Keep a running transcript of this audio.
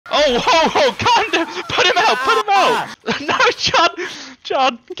Oh, calm down. Put him out, put him out. No,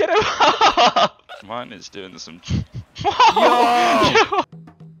 John, get him out. Mine is doing some... Whoa.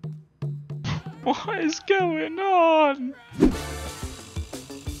 What is going on?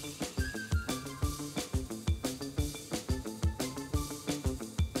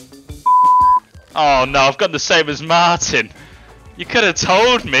 Oh no, I've got the same as Martin. You could have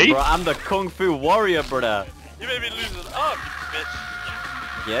told me. Bro, I'm the Kung Fu warrior, brother. You made me lose an arm, you bitch.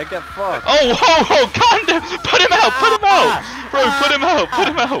 Yeah, get fucked. Oh, calm down. Put him out, put him out. Bro, put him out, put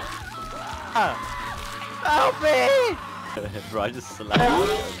him out. Help me! Bro, I just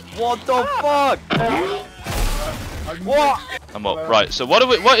slapped. What the fuck? What? I'm up. Right, so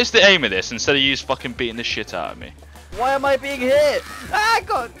what is the aim of this instead of you just fucking beating the shit out of me? Why am I being hit? Ah,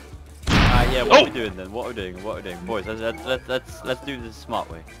 God! Yeah, what are we doing then? What are we doing? Boys, let's do this the smart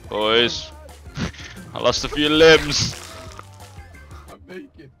way. Boys, I lost a few limbs. I'm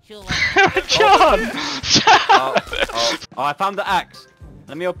naked. John! Oh, I found the axe.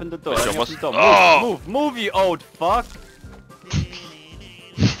 Let me open the door. Let me open the door. Oh. Move, you old fuck!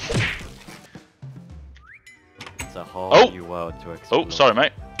 It's a whole new world to explore. Oh, sorry,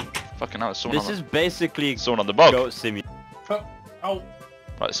 mate. Fucking hell, someone This is basically someone on the bog. Goat Simulator. Oh.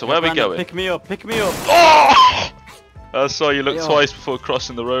 Right, so where are we going? Pick me up, pick me up! Oh! I saw you look twice before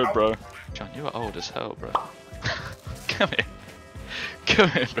crossing the road, bro. John, you are old as hell, bro. Come here.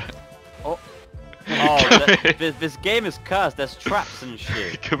 Come here, bro. Oh, this game is cursed. There's traps and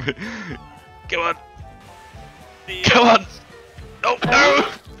shit. Come here. Come on. Come on. Oh,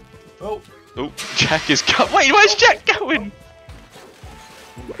 no. Oh, Jack is going. Wait, where's Jack going?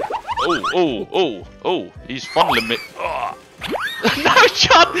 Oh, he's funneling me. Oh. No,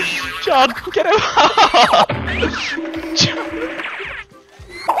 John, get him out. John.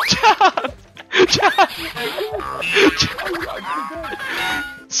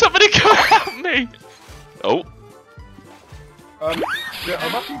 Somebody come help me. Oh. Yeah,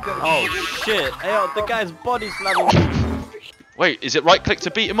 I'm up to Oh shit! Hey, the guy's body slamming. Wait, is it right click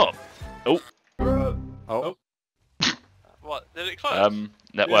to beat him up? Oh. Oh. What? Did it close?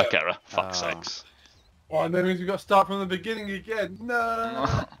 Network error. Fuck's sakes. Oh, and that means we got to start from the beginning again. No.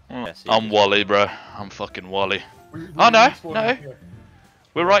 I'm Wally, bro. I'm fucking Wally. Oh no.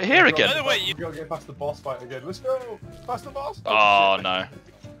 We're right here again. By the way, you gotta get past the boss fight again. Let's go. Past the boss. Oh no.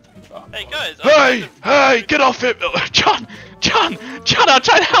 Hey guys. Hey, get off him! John, I'll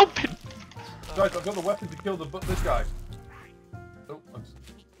try and help him. Guys, I've got the weapon to kill this guy. Oh,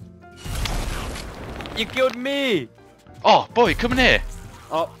 You killed me! Oh boy, come in here.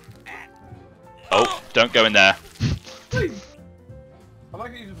 Oh, don't go in there. please. I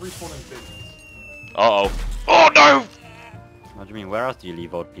like that you just respawning things. Oh no! what do you mean? Where else do you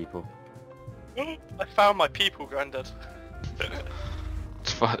leave old people? I found my people, Grandad.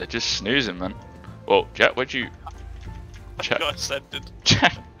 It's fine, they're just snoozing, man. Whoa, Jack, where'd you... I got ascended.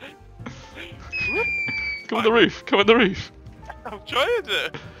 Jack! Come on the roof, come on the roof! I'm trying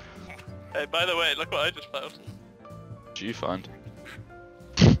to. Hey, by the way, look what I just found. What did you find?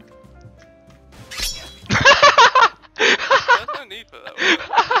 There's no need for that one.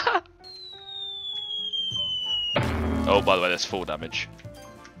 Oh, by the way, there's full damage.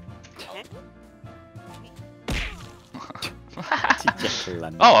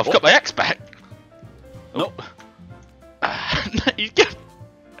 Oh, I've got my X back! Nope. No, you get...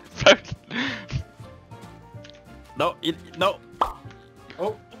 No, no. Oh.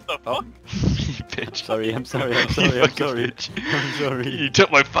 What the fuck? You bitch. I'm sorry. You fucking bitch. I'm sorry. You took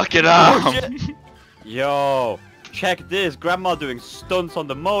my fucking arm! Oh, shit. Yo, check this. Grandma doing stunts on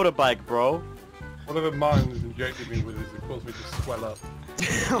the motorbike, bro. Whatever Martin has injected me with is it caused me to swell up.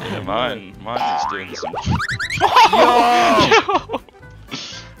 Yeah, mine is doing some... Yo!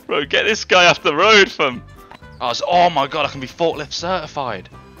 Bro, get this guy off the road, fam! Oh my god, I can be forklift certified!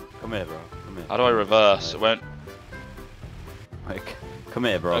 Come here, bro. Come here. How do I reverse? It won't... Like, come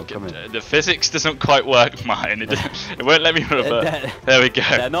here, bro. Okay, Come here. the physics doesn't quite work, mine. It won't let me reverse. There we go.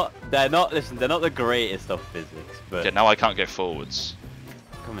 They're not, listen, they're not the greatest of physics, but... Yeah, now I can't go forwards.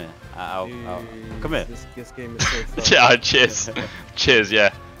 Come here. Ow. Come here. This game is so fun. Yeah, cheers. Cheers,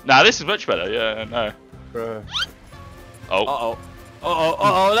 yeah. Nah, this is much better, yeah, no. Bruh. Oh.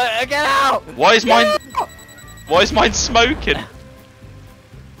 Get out! Why is mine smoking?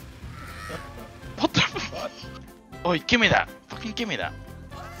 What the fuck? Oi, give me that. Fucking give me that.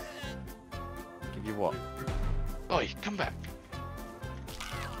 Give you what? Oi, come back.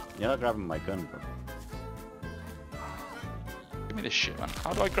 You're not grabbing my gun, bro. Give me this shit, man.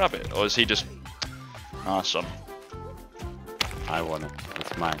 How do I grab it? Or is he just... Ah, son. I want it.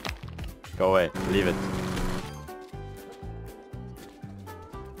 It's mine. Go away. Leave it.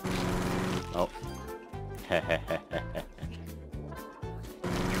 Oh.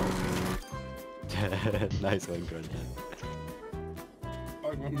 Nice one, Granddad.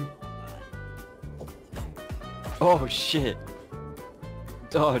 Oh shit!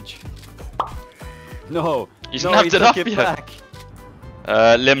 Dodge! No! He's no, nabbed he it took off it you. back!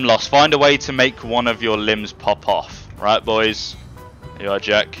 Limb loss. Find a way to make one of your limbs pop off. Right, boys? Here you are,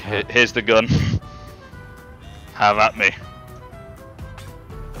 Jack. Here's the gun. Have at me.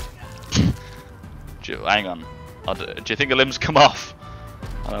 Hang on. Do you think a limb's come off?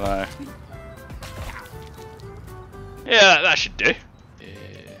 I don't know. Yeah, that should do. Yeah.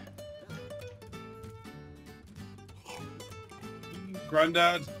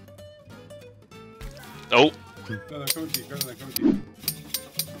 Granddad. Oh. No, come to you. Come to you.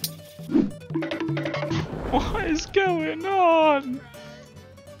 What is going on?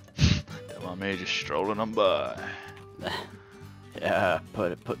 Don't mind me just strolling on by. Yeah,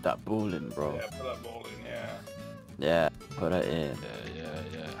 put that ball in, bro. Yeah, put that ball in, yeah. Yeah, put it in. Yeah.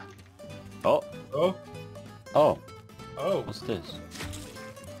 Oh. Oh. Oh. Oh. What's this?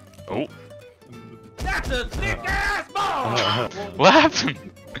 Oh. That's a sick ass ball! What happened?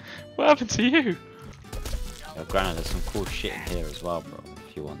 What happened to you? Yo, Granny, there's some cool shit in here as well, bro,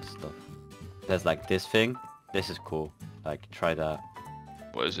 if you want stuff. There's like this thing. This is cool. Like, try that.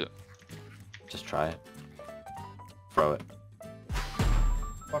 What is it? Just try it. Throw it.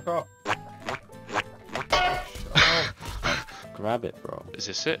 Fuck off. Grab it, bro. Is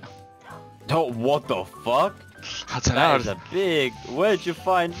this it? Oh, what the fuck? I don't That know. is a big... Where'd you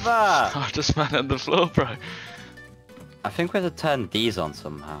find that? I just man on the floor, bro. I think we have to turn these on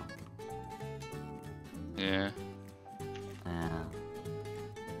somehow. Yeah. Yeah.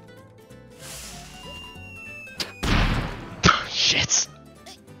 Shit.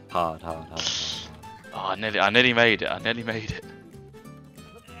 Hard. Oh, I nearly made it.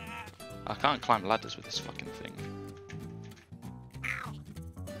 I can't climb ladders with this fucking thing.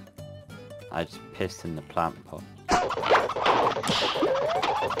 I just pissed in the plant pot.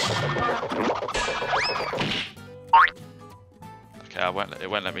 Okay, it won't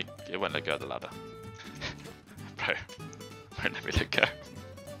let go of the ladder. Bro, it won't let me let go.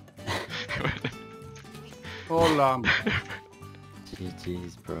 It won't let me... Oh,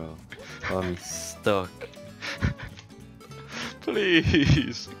 GG's, bro. I'm stuck.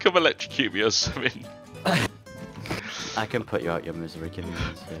 Please, come electrocute me or something. I can put you out your misery, give me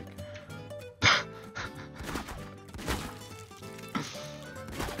 1 sec.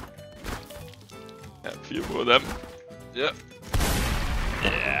 Yeah, a few more of them. Yep.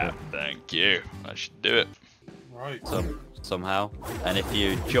 Yeah, thank you. I should do it. right. Somehow. And if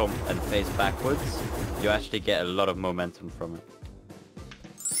you jump and face backwards, you actually get a lot of momentum from it.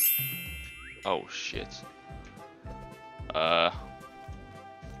 Oh shit. I'm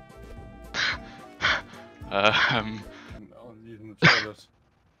using the toilet.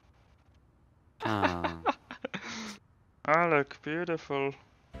 Ah. I look beautiful.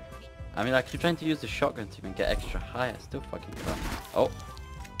 I mean, I keep trying to use the shotgun to even get extra high. I still fucking can't. Oh.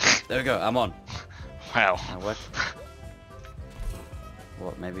 There we go. I'm on. Wow. Now what?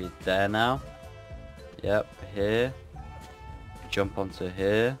 What, maybe there now? Yep, here. Jump onto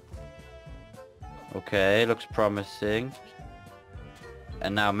here. Okay, looks promising.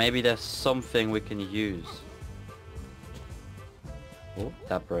 And now maybe there's something we can use. Oh,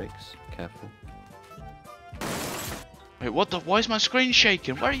 that breaks. Careful. Wait, what the? Why is my screen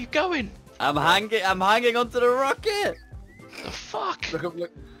shaking? Where are you going? I'm hanging onto the rocket! The fuck?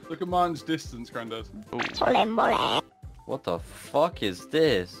 Look at mine's distance, Grandad. Ooh. What the fuck is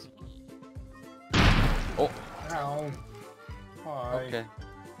this? Oh, Ow. Hi. okay.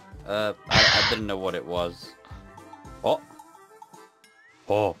 I didn't know what it was. Oh.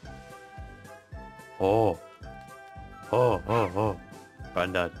 Oh. Oh. Oh, oh, oh.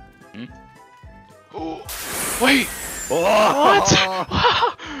 Granddad. Hmm? Oh. Wait! Oh.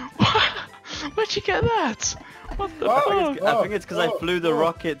 What? Where'd you get that? What the fuck? I think it's because I flew the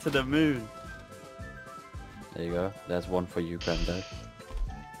rocket to the moon. There you go. There's one for you, Granddad.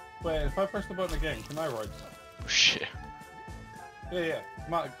 Wait, if I press the button again, can I ride? Oh, shit. Yeah.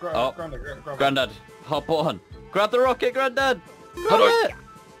 Matt, Oh. Grandad, grab it. Granddad, hop on. Grab the rocket, Granddad. Grab Hold on. it.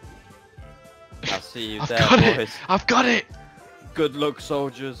 I'll see you I've there, got boys. it! I've got it! Good luck,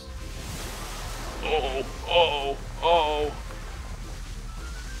 soldiers. Oh.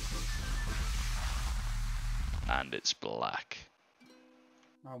 And it's black.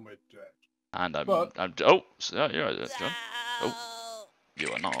 I'm with Jack. And I'm But- oh, so you're right, John. Oh, you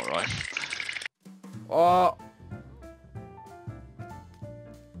are not alright. Oh.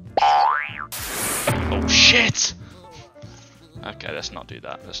 Oh shit! Okay, let's not do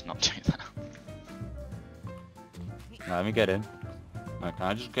that. Let's not do that. Now, let me get in. Now, can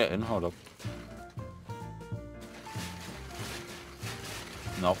I just get in? Hold up.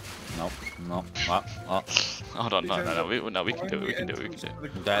 Nope. Nope. Nope. Hold on, no, we can do it, we can do it.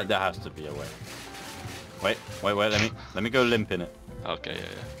 There has to be a way. Wait, let me go limp in it. Okay, yeah.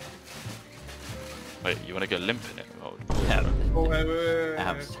 Wait, you wanna go limp in it? Oh, Yeah. Oh,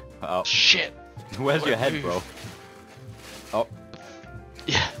 wait. Oh, shit! where's your head, bro? Oh,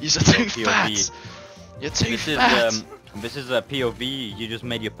 Yeah, you're too POV. fat! You're too this fat! this is a POV. You just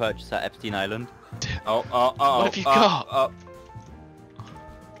made your purchase at Epstein Island. Oh, What have you got?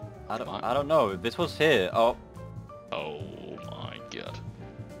 I don't know. This was here. Oh. Oh my god.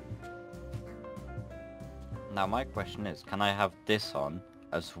 Now my question is, can I have this on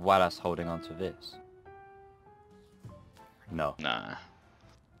as well as holding on to this? No. Nah.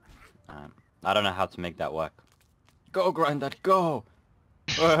 I don't know how to make that work. Go, Grindad, go!